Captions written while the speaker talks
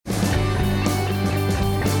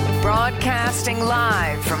Broadcasting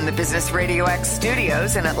live from the Business Radio X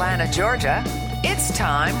studios in Atlanta, Georgia, it's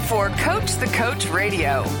time for Coach the Coach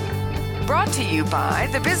Radio. Brought to you by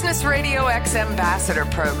the Business Radio X Ambassador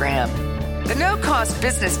Program, the no-cost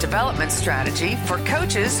business development strategy for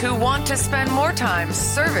coaches who want to spend more time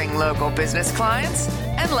serving local business clients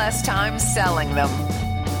and less time selling them.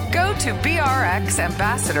 Go to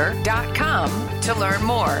brxambassador.com to learn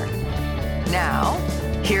more. Now,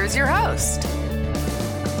 here's your host.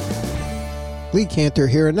 Lee Cantor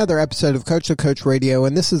here, another episode of Coach the Coach Radio,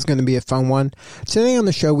 and this is going to be a fun one. Today on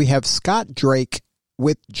the show, we have Scott Drake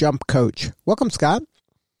with Jump Coach. Welcome, Scott.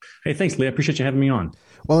 Hey, thanks, Lee. I appreciate you having me on.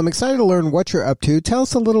 Well, I'm excited to learn what you're up to. Tell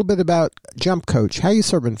us a little bit about Jump Coach. How are you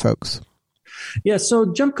serving folks? Yeah, so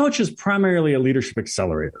Jump Coach is primarily a leadership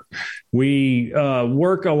accelerator. We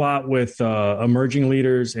work a lot with emerging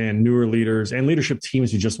leaders and newer leaders and leadership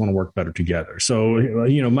teams who just want to work better together. So,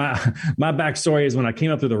 my backstory is when I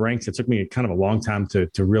came up through the ranks, it took me kind of a long time to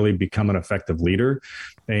really become an effective leader.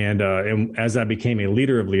 And as I became a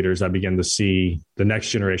leader of leaders, I began to see the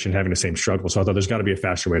next generation having the same struggle. So I thought there's got to be a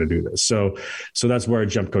faster way to do this. So that's where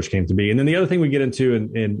Jump Coach came to be. And then the other thing we get into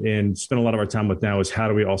and spend a lot of our time with now is how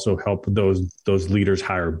do we also help those leaders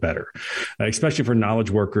hire better, especially for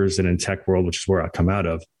knowledge workers and in tech world, which is where I come out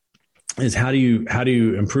of. Is how do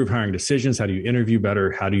you improve hiring decisions? How do you interview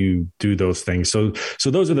better? How do you do those things? So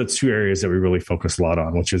those are the two areas that we really focus a lot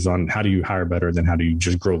on, which is on how do you hire better, and then how do you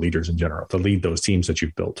just grow leaders in general to lead those teams that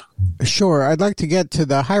you've built. Sure. I'd like to get to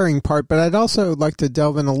the hiring part, but I'd also like to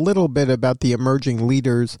delve in a little bit about the emerging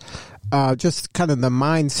leaders, just kind of the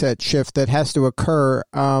mindset shift that has to occur.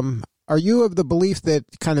 Are you of the belief that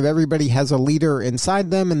kind of everybody has a leader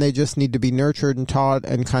inside them and they just need to be nurtured and taught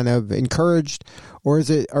and kind of encouraged? Or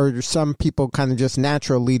are some people kind of just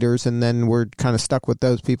natural leaders and then we're kind of stuck with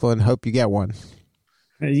those people and hope you get one?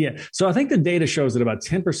 Yeah. So I think the data shows that about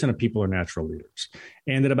 10% of people are natural leaders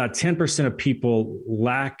and that about 10% of people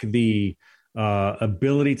lack the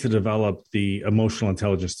ability to develop the emotional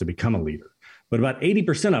intelligence to become a leader. But about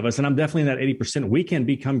 80% of us, and I'm definitely in that 80%, we can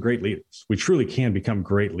become great leaders. We truly can become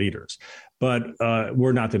great leaders, but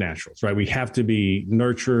we're not the naturals, right? We have to be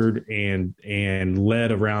nurtured and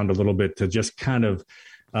led around a little bit to just kind of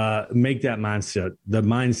make that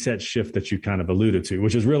mindset shift that you kind of alluded to,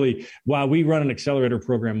 which is really why we run an accelerator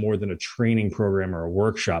program more than a training program or a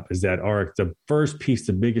workshop, is that the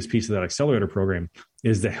biggest piece of that accelerator program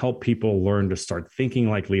is to help people learn to start thinking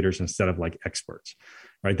like leaders instead of like experts.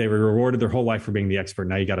 Right. They were rewarded their whole life for being the expert.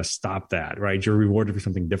 Now you got to stop that. Right. You're rewarded for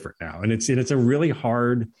something different now. And it's a really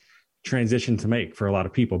hard transition to make for a lot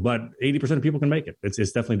of people, but 80% of people can make it. It's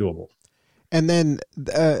definitely doable. And then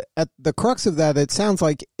at the crux of that, it sounds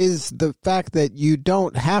like, is the fact that you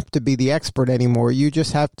don't have to be the expert anymore. You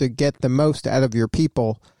just have to get the most out of your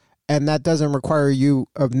people. And that doesn't require you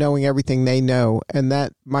of knowing everything they know. And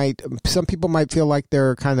some people might feel like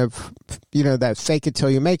they're kind of, that fake it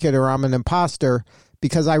till you make it, or I'm an imposter,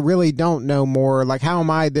 because I really don't know more. Like, how am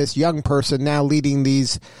I, this young person, now leading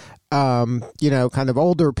these, kind of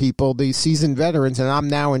older people, these seasoned veterans, and I'm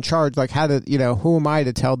now in charge? Like, who am I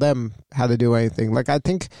to tell them how to do anything? Like, I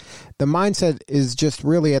think the mindset is just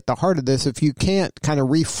really at the heart of this. If you can't kind of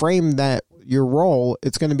reframe your role,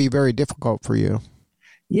 it's going to be very difficult for you.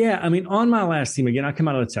 Yeah. I mean, on my last team, again, I come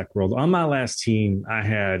out of the tech world. On my last team, I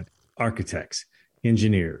had architects,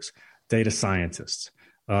 engineers, data scientists.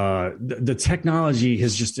 The technology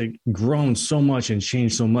has just grown so much and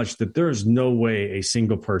changed so much that there is no way a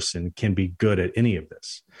single person can be good at any of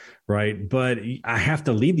this, right? But I have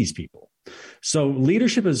to lead these people. So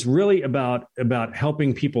leadership is really about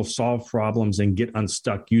helping people solve problems and get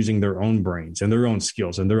unstuck using their own brains and their own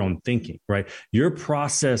skills and their own thinking, right? Your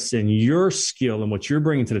process and your skill and what you're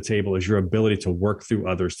bringing to the table is your ability to work through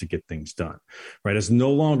others to get things done, right? It's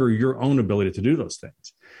no longer your own ability to do those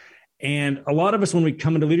things. And a lot of us, when we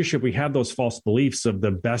come into leadership, we have those false beliefs of the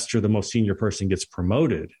best or the most senior person gets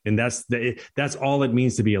promoted. And that's all it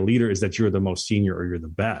means to be a leader, is that you're the most senior or you're the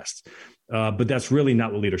best. But that's really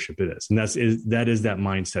not what leadership is. And that is that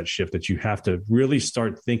mindset shift, that you have to really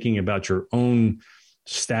start thinking about your own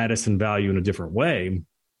status and value in a different way.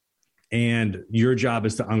 And your job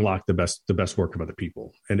is to unlock the best work of other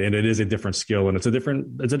people. And it is a different skill, and it's a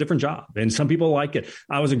different job. And some people like it.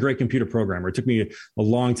 I was a great computer programmer. It took me a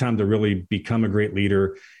long time to really become a great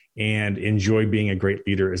leader and enjoy being a great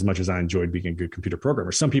leader as much as I enjoyed being a good computer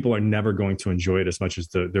programmer. Some people are never going to enjoy it as much as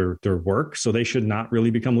their work. So they should not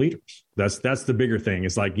really become leaders. That's the bigger thing.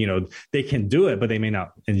 It's like, they can do it, but they may not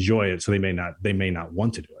enjoy it. So they may not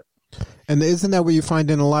want to do it. And isn't that what you find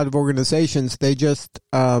in a lot of organizations? They just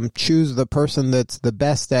choose the person that's the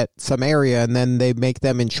best at some area, and then they make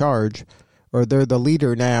them in charge. or they're the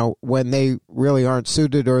leader now when they really aren't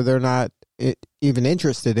suited, or they're not even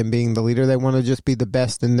interested in being the leader. They want to just be the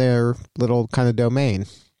best in their little kind of domain.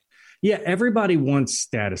 Yeah, everybody wants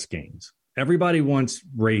status gains. Everybody wants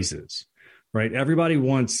raises, right? Everybody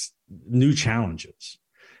wants new challenges,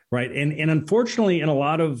 right? And unfortunately, in a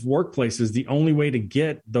lot of workplaces, the only way to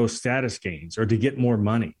get those status gains or to get more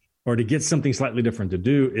money or to get something slightly different to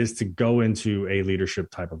do is to go into a leadership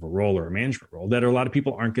type of a role or a management role that a lot of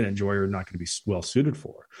people aren't going to enjoy or not going to be well suited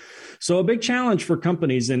for. So a big challenge for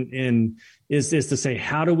companies is to say,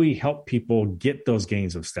 how do we help people get those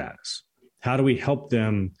gains of status? How do we help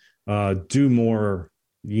them do more,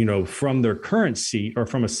 from their current seat or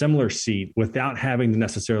from a similar seat without having to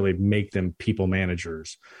necessarily make them people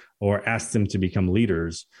managers or ask them to become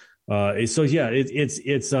leaders? There's a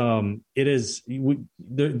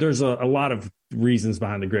lot of reasons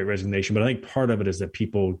behind the Great Resignation, but I think part of it is that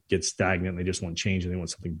people get stagnant. They just want change and they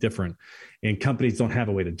want something different. And companies don't have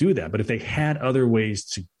a way to do that. But if they had other ways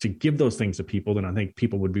to give those things to people, then I think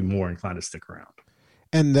people would be more inclined to stick around.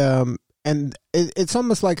 And it's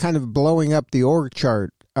almost like kind of blowing up the org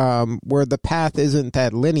chart, where the path isn't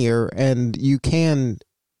that linear, and you can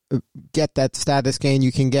get that status gain,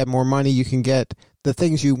 you can get more money, you can get the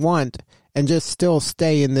things you want, and just still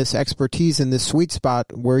stay in this expertise in this sweet spot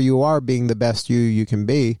where you are being the best you can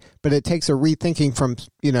be. But it takes a rethinking from,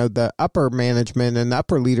 the upper management and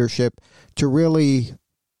upper leadership to really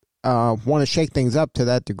want to shake things up to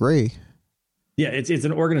that degree. Yeah, it's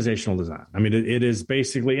an organizational design. I mean, it is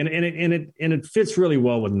basically, and it fits really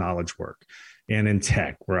well with knowledge work and in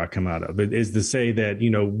tech, where I come out of. It is to say that,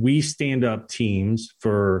 we stand up teams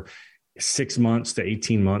for 6 months to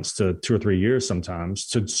 18 months to 2 or 3 years sometimes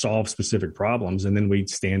to solve specific problems. And then we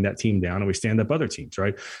stand that team down and we stand up other teams,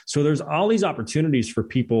 right? So there's all these opportunities for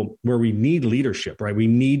people where we need leadership, right? We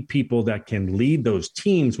need people that can lead those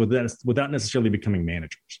teams without necessarily becoming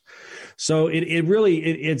managers. So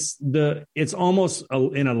it's almost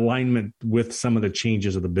in alignment with some of the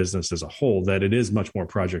changes of the business as a whole, that it is much more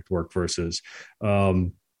project work versus,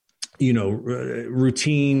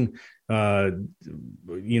 routine,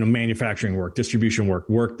 manufacturing work, distribution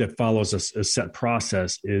work that follows a set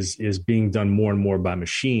process is being done more and more by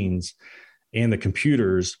machines and the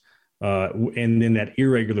computers. And then that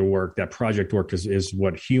irregular work, that project work is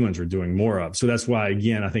what humans are doing more of. So that's why,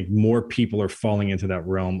 again, I think more people are falling into that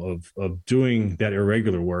realm of doing that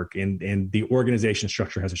irregular work, and the organization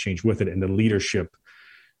structure has to change with it, and the leadership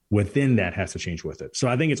within that has to change with it. So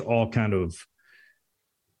I think it's all kind of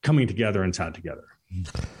coming together and tied together.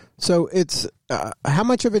 So it's how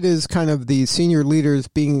much of it is kind of the senior leaders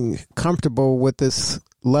being comfortable with this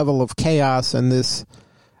level of chaos and this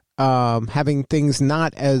having things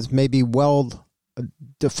not as maybe well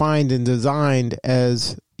defined and designed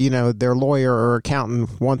as, their lawyer or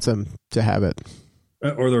accountant wants them to have it?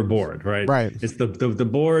 Or their board, right? Right. It's the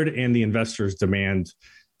board and the investors demand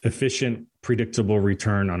efficient, predictable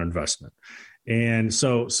return on investment. And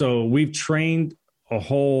so we've trained a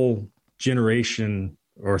whole generation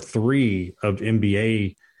or 3 of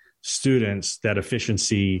MBA students that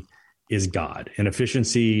efficiency is God, and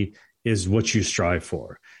efficiency is what you strive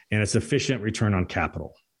for, and it's efficient return on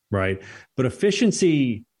capital, right? But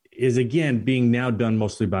efficiency is, again, being now done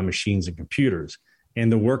mostly by machines and computers,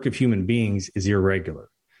 and the work of human beings is irregular.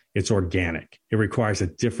 It's organic. It requires a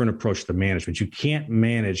different approach to management. You can't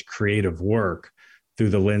manage creative work through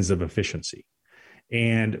the lens of efficiency.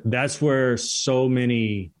 And that's where so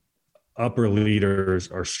many upper leaders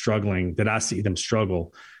are struggling, that I see them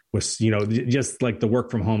struggle with, just like the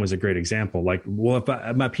work from home is a great example. Like, well,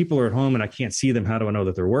 if my people are at home and I can't see them, how do I know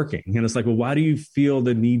that they're working? And it's like, well, why do you feel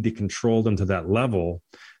the need to control them to that level?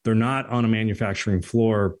 They're not on a manufacturing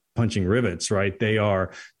floor punching rivets, right? They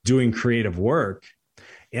are doing creative work.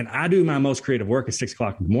 And I do my most creative work at 6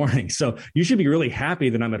 o'clock in the morning. So you should be really happy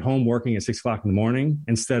that I'm at home working at 6 o'clock in the morning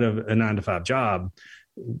instead of a 9-to-5 job.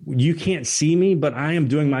 You can't see me, but I am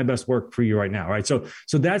doing my best work for you right now, right? So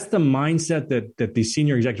that's the mindset that the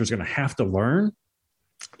senior executives are going to have to learn,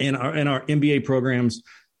 and our MBA programs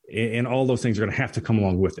and all those things are going to have to come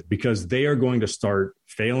along with it, because they are going to start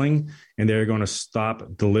failing and they're going to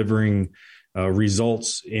stop delivering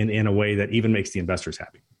results in a way that even makes the investors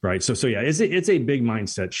happy, right? So yeah, it's a big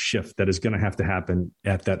mindset shift that is going to have to happen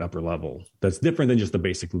at that upper level. That's different than just the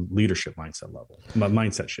basic leadership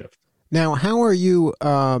mindset shift. Now, how are you,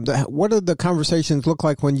 what do the conversations look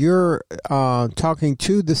like when you're talking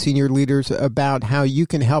to the senior leaders about how you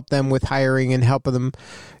can help them with hiring and help them,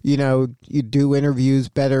 you do interviews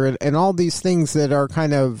better and all these things that are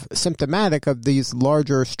kind of symptomatic of these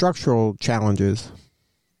larger structural challenges?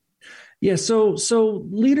 Yeah, so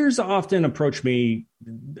leaders often approach me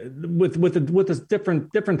with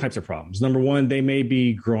different types of problems. Number one, they may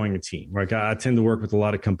be growing a team. Right, I tend to work with a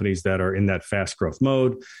lot of companies that are in that fast growth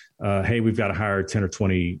mode. Hey, we've got to hire 10 or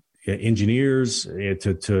 20 engineers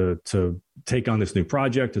to take on this new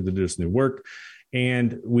project or to do this new work,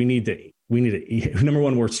 and we need to number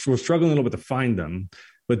one, we're struggling a little bit to find them.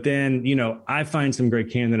 But then, I find some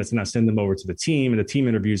great candidates and I send them over to the team, and the team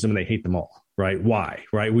interviews them and they hate them all. Right? Why?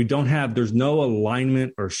 Right? There's no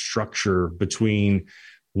alignment or structure between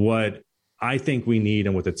what I think we need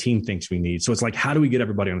and what the team thinks we need. So it's like, how do we get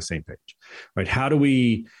everybody on the same page? Right? How do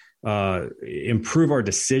we improve our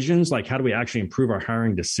decisions? Like, how do we actually improve our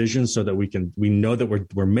hiring decisions so that we know that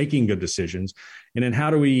we're making good decisions? And then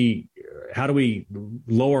how do we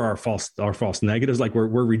lower our false negatives? Like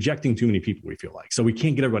we're rejecting too many people, we feel like, so we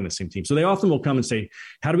can't get everybody on the same team. So they often will come and say,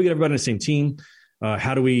 how do we get everybody on the same team?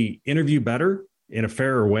 How do we interview better in a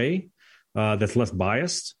fairer way that's less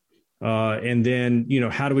biased? And then,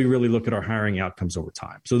 how do we really look at our hiring outcomes over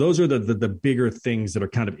time? So those are the bigger things that are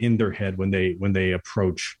kind of in their head when they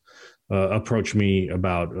approach me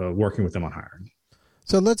about working with them on hiring.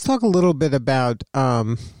 So let's talk a little bit about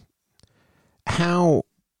how,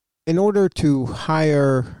 in order to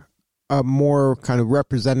hire a more kind of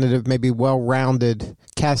representative, maybe well-rounded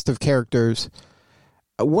cast of characters,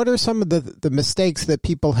 what are some of the mistakes that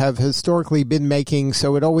people have historically been making?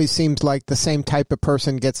 So it always seems like the same type of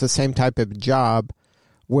person gets the same type of job,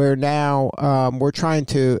 where now we're trying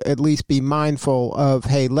to at least be mindful of,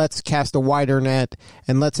 hey, let's cast a wider net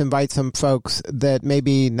and let's invite some folks that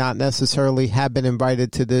maybe not necessarily have been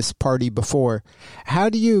invited to this party before. How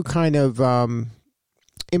do you kind of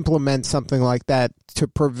implement something like that to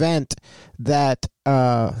prevent that,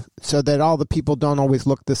 so that all the people don't always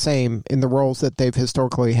look the same in the roles that they've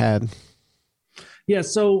historically had? Yeah,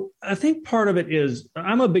 so I think part of it is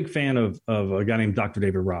I'm a big fan of a guy named Dr.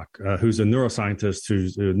 David Rock, who's a neuroscientist,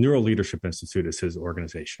 whose Neuro Leadership Institute is his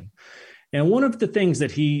organization. And one of the things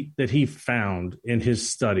that he found in his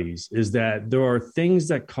studies is that there are things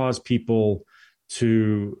that cause people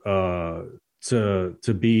to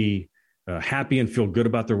be happy and feel good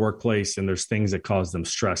about their workplace, and there's things that cause them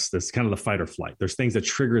stress. That's kind of the fight or flight. There's things that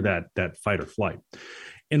trigger that fight or flight.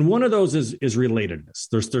 And one of those is relatedness.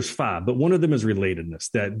 There's five, but one of them is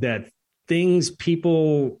relatedness, that things,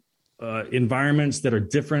 people, environments that are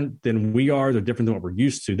different than we are, they're different than what we're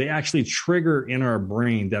used to. They actually trigger in our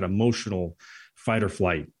brain that emotional fight or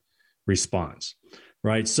flight response.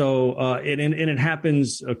 Right. So it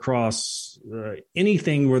happens across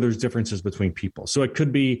anything where there's differences between people. So it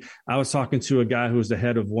could be, I was talking to a guy who was the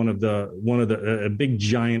head of one of the a big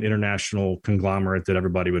giant international conglomerate that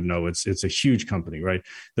everybody would know. It's a huge company, right?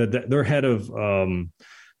 They're head of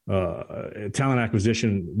talent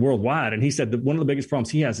acquisition worldwide. And he said that one of the biggest problems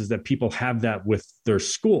he has is that people have that with their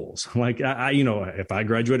schools. Like, if I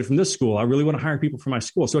graduated from this school, I really want to hire people from my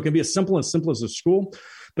school. So it can be as simple as a school,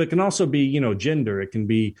 but it can also be, gender. It can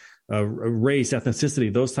be race,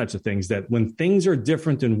 ethnicity, those types of things, that when things are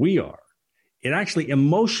different than we are, it actually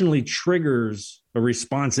emotionally triggers a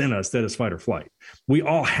response in us that is fight or flight. We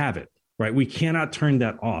all have it, right? We cannot turn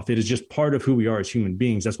that off. It is just part of who we are as human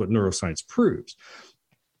beings. That's what neuroscience proves.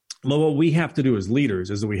 Well, what we have to do as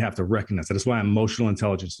leaders is that we have to recognize that. That's why emotional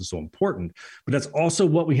intelligence is so important. But that's also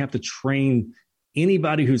what we have to train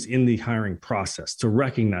anybody who's in the hiring process to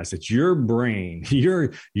recognize, that your brain,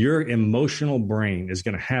 your emotional brain is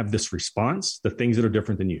going to have this response, the things that are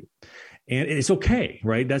different than you. And it's okay,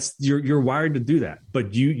 right? That's you're wired to do that.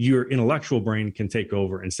 But your intellectual brain can take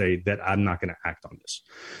over and say that I'm not going to act on this.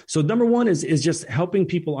 So number one is just helping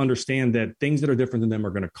people understand that things that are different than them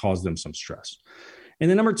are going to cause them some stress. And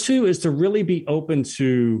then number two is to really be open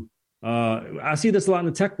to, I see this a lot in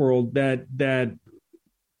the tech world, that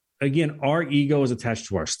again, our ego is attached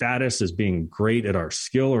to our status as being great at our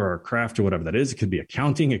skill or our craft or whatever that is. It could be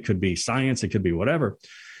accounting, it could be science, it could be whatever.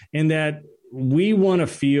 And that we want to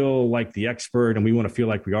feel like the expert, and we want to feel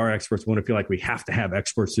like we are experts. We want to feel like we have to have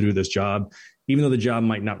experts to do this job, even though the job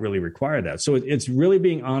might not really require that. So it's really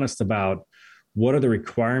being honest about what are the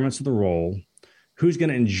requirements of the role, who's going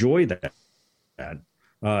to enjoy that.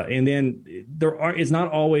 And then it's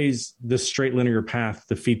not always the straight linear path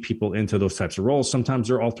to feed people into those types of roles. Sometimes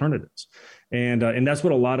there are alternatives. And that's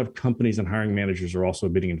what a lot of companies and hiring managers are also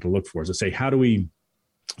beginning to look for, is to say,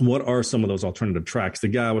 what are some of those alternative tracks? The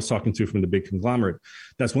guy I was talking to from the big conglomerate,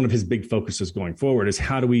 that's one of his big focuses going forward, is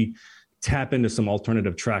how do we tap into some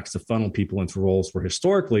alternative tracks to funnel people into roles where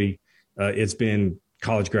historically it's been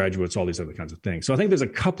college graduates, all these other kinds of things. So I think there's a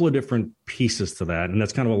couple of different pieces to that, and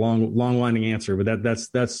that's kind of a long winding answer. But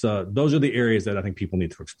those are the areas that I think people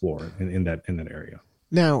need to explore in that area.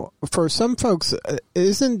 Now, for some folks,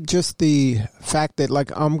 isn't just the fact that,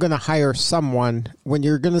 like, I'm going to hire someone, when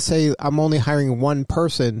you're going to say I'm only hiring one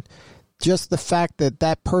person, just the fact that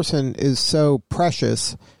that person is so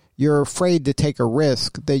precious, you're afraid to take a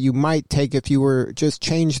risk that you might take if you were just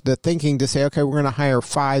change the thinking to say, okay, we're going to hire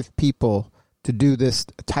 5 people to do this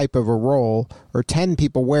type of a role, or 10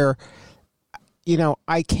 people, where, you know,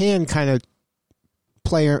 I can kind of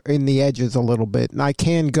play in the edges a little bit, and I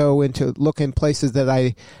can go into look in places that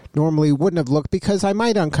I normally wouldn't have looked, because I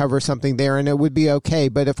might uncover something there and it would be okay.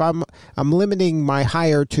 But if I'm limiting my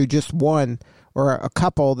hire to just one or a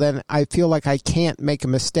couple, then I feel like I can't make a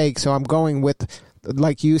mistake. So I'm going with,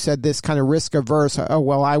 like you said, this kind of risk averse. Oh,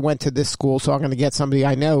 well, I went to this school, so I'm going to get somebody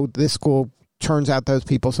I know. This school turns out those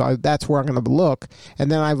people, so that's where I'm going to look.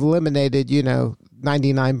 And then I've eliminated,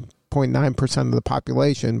 99.9% of the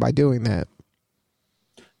population by doing that.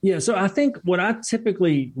 Yeah, so I think what I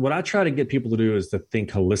try to get people to do is to think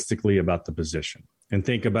holistically about the position and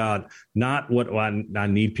think about not what I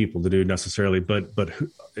need people to do necessarily, but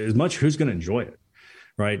as much who's going to enjoy it,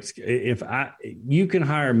 right? You can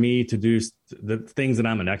hire me to do the things that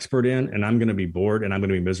I'm an expert in, and I'm going to be bored and I'm going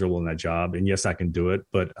to be miserable in that job. And yes, I can do it,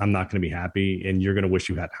 but I'm not going to be happy, and you're going to wish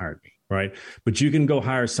you hadn't hired me, right? But you can go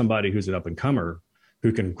hire somebody who's an up and comer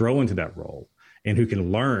who can grow into that role and who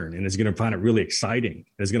can learn and is going to find it really exciting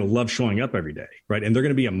and is going to love showing up every day, right? And they're going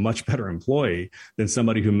to be a much better employee than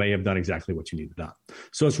somebody who may have done exactly what you need to do.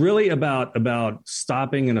 So it's really about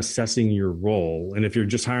stopping and assessing your role. And if you're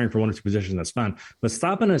just hiring for one or two positions, that's fine. But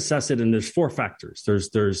stop and assess it. And there's 4 factors.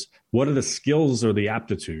 There's what are the skills or the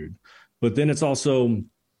aptitude, but then it's also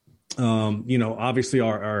obviously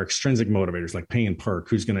our extrinsic motivators like pay and perk.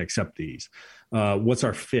 Who's going to accept these? What's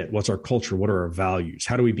our fit? What's our culture? What are our values?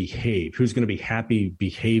 How do we behave? Who's going to be happy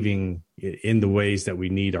behaving in the ways that we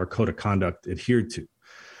need our code of conduct adhered to?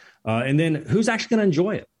 And then who's actually going to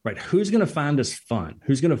enjoy it, right? Who's going to find this fun?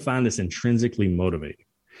 Who's going to find this intrinsically motivating?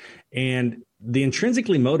 And the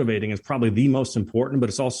intrinsically motivating is probably the most important, but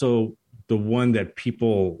it's also the one that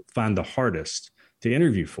people find the hardest to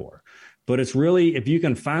interview for. But it's really, if you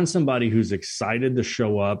can find somebody who's excited to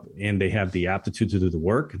show up and they have the aptitude to do the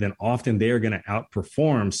work, then often they are going to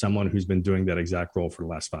outperform someone who's been doing that exact role for the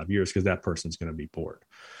last 5 years, because that person's going to be bored.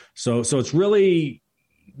 So it's really,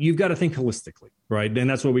 you've got to think holistically, right? And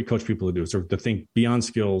that's what we coach people to do, so to think beyond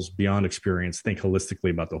skills, beyond experience, think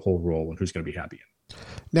holistically about the whole role and who's going to be happy in.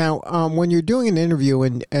 Now, when you're doing an interview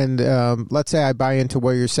and let's say I buy into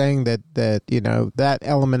what you're saying, that that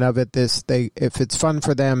element of it, if it's fun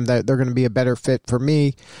for them, that they're going to be a better fit for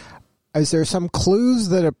me. Is there some clues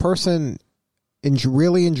that a person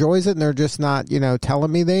really enjoys it and they're just not,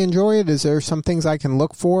 telling me they enjoy it? Is there some things I can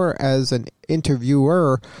look for as an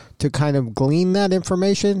interviewer to kind of glean that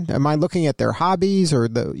information? Am I looking at their hobbies or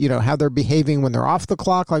how they're behaving when they're off the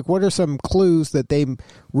clock? Like, what are some clues that they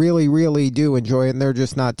really, really do enjoy and they're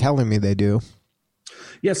just not telling me they do?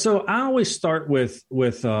 Yeah, so I always start with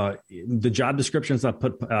the job descriptions I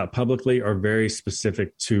put publicly are very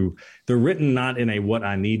specific to, they're written not in a what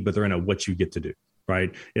I need, but they're in a what you get to do.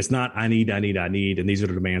 Right? It's not I need, and these are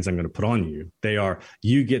the demands I'm going to put on you. They are,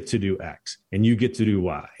 you get to do X and you get to do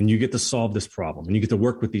Y and you get to solve this problem and you get to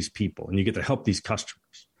work with these people and you get to help these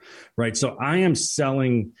customers. Right? So I am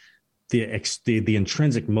selling the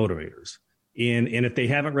intrinsic motivators. And if they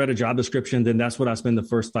haven't read a job description, then that's what I spend the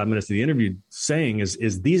first 5 minutes of the interview saying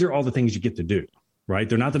is these are all the things you get to do. Right?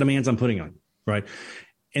 They're not the demands I'm putting on you. Right?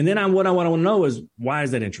 And then what I want to know is, why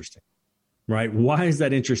is that interesting? Right? Why is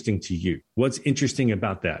that interesting to you? What's interesting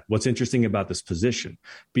about that? What's interesting about this position?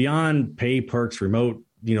 Beyond pay, perks, remote,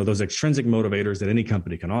 those extrinsic motivators that any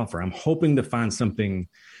company can offer, I'm hoping to find something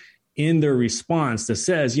in their response that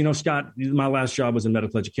says, Scott, my last job was in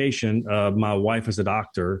medical education. My wife is a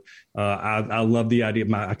doctor. I love the idea.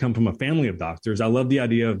 I come from a family of doctors. I love the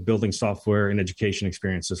idea of building software and education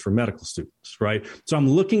experiences for medical students. Right? So I'm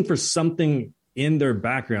looking for something in their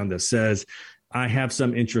background that says, I have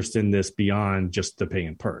some interest in this beyond just the pay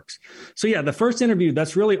and perks. So yeah, the first interview,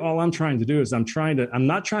 that's really all I'm trying to do is I'm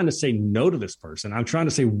not trying to say no to this person. I'm trying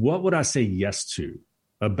to say, what would I say yes to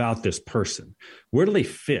about this person? Where do they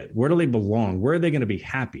fit? Where do they belong? Where are they going to be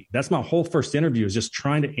happy? That's my whole first interview, is just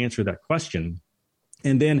trying to answer that question.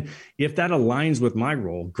 And then if that aligns with my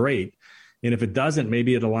role, great. And if it doesn't,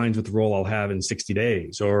 maybe it aligns with the role I'll have in 60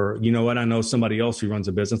 days. Or, I know somebody else who runs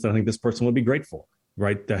a business that I think this person would be great for.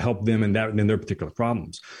 Right, to help them in their particular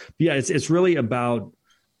problems. But yeah, it's really about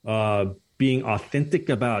being authentic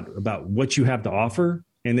about what you have to offer,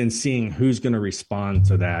 and then seeing who's going to respond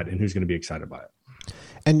to that and who's going to be excited by it.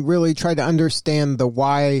 And really try to understand the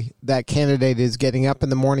why that candidate is getting up in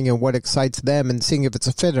the morning and what excites them, and seeing if it's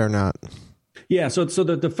a fit or not. Yeah. So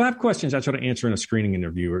the 5 questions I try to answer in a screening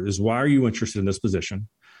interview is, why are you interested in this position?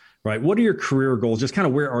 Right. What are your career goals? Just kind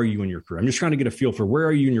of, where are you in your career? I'm just trying to get a feel for, where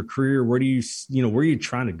are you in your career? Where do you, where are you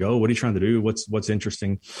trying to go? What are you trying to do? What's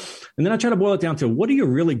interesting? And then I try to boil it down to, what are you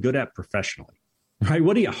really good at professionally? Right.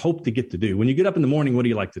 What do you hope to get to do? When you get up in the morning, what do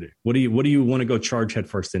you like to do? What do you want to go charge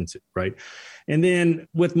headfirst into? Right. And then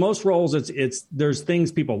with most roles, there's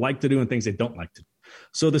things people like to do and things they don't like to do.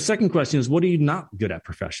 So the second question is, what are you not good at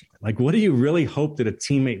professionally? Like, what do you really hope that a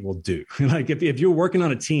teammate will do? Like if you're working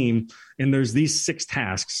on a team and there's these 6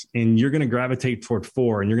 tasks and you're going to gravitate toward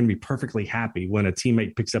 4 and you're going to be perfectly happy when a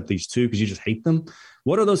teammate picks up these 2 because you just hate them.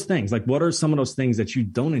 What are those things? Like, what are some of those things that you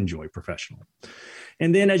don't enjoy professionally?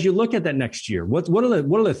 And then as you look at that next year, what are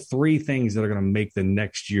the 3 things that are going to make the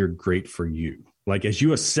next year great for you? Like, as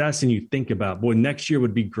you assess and you think about, boy, next year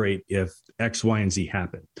would be great if X, Y, and Z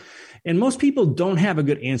happen. And most people don't have a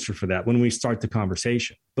good answer for that when we start the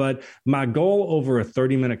conversation. But my goal over a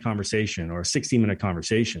 30-minute conversation or a 60-minute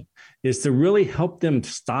conversation is to really help them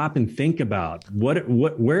stop and think about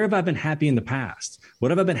where have I been happy in the past? What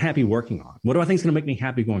have I been happy working on? What do I think is going to make me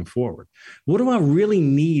happy going forward? What do I really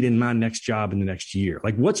need in my next job in the next year?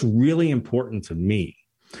 Like, what's really important to me?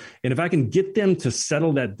 And if I can get them to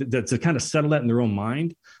settle that in their own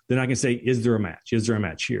mind, then I can say, is there a match? Is there a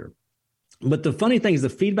match here? But the funny thing is, the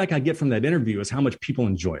feedback I get from that interview is how much people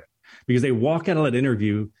enjoy it, because they walk out of that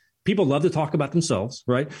interview. People love to talk about themselves,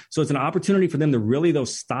 right? So it's an opportunity for them to really,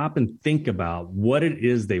 stop and think about what it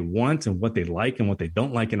is they want and what they like and what they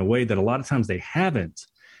don't like in a way that a lot of times they haven't.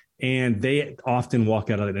 And they often walk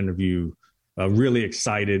out of that interview really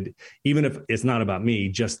excited, even if it's not about me,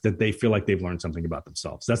 just that they feel like they've learned something about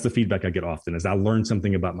themselves. That's the feedback I get often, is I learned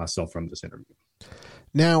something about myself from this interview.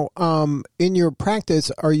 Now, in your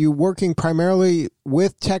practice, are you working primarily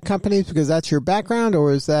with tech companies because that's your background,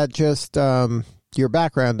 or is that just your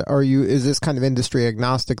background? Is this kind of industry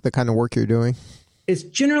agnostic, the kind of work you're doing? It's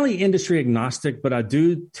generally industry agnostic, but I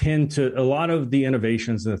do tend to, a lot of the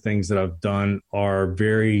innovations and the things that I've done are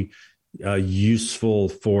very useful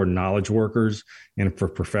for knowledge workers and for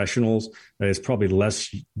professionals. It's probably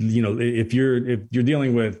less, if you're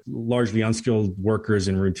dealing with largely unskilled workers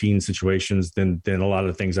in routine situations, then a lot of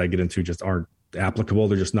the things I get into just aren't applicable.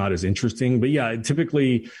 They're just not as interesting. But yeah,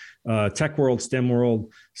 typically tech world, STEM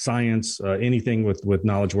world, science, anything with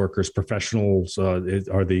knowledge workers, professionals are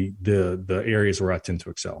the areas where I tend to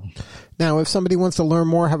excel. Now, if somebody wants to learn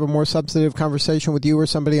more, have a more substantive conversation with you or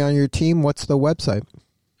somebody on your team, what's the website?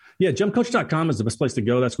 Yeah, jumpcoach.com is the best place to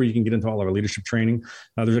go. That's where you can get into all our leadership training.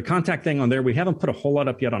 There's a contact thing on there. We haven't put a whole lot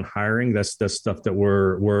up yet on hiring. That's stuff that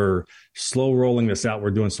we're slow rolling this out.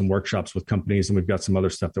 We're doing some workshops with companies, and we've got some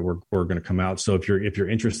other stuff that we're going to come out. So if you're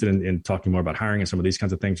interested in talking more about hiring and some of these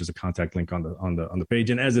kinds of things, there's a contact link on the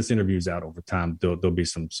page. And as this interview is out over time, there'll be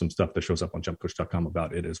some stuff that shows up on jumpcoach.com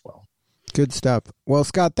about it as well. Good stuff. Well,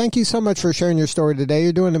 Scott, thank you so much for sharing your story today.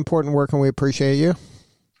 You're doing important work, and we appreciate you.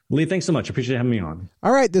 Lee, thanks so much. I appreciate having me on.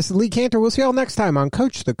 All right, this is Lee Cantor. We'll see you all next time on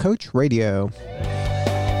Coach the Coach Radio.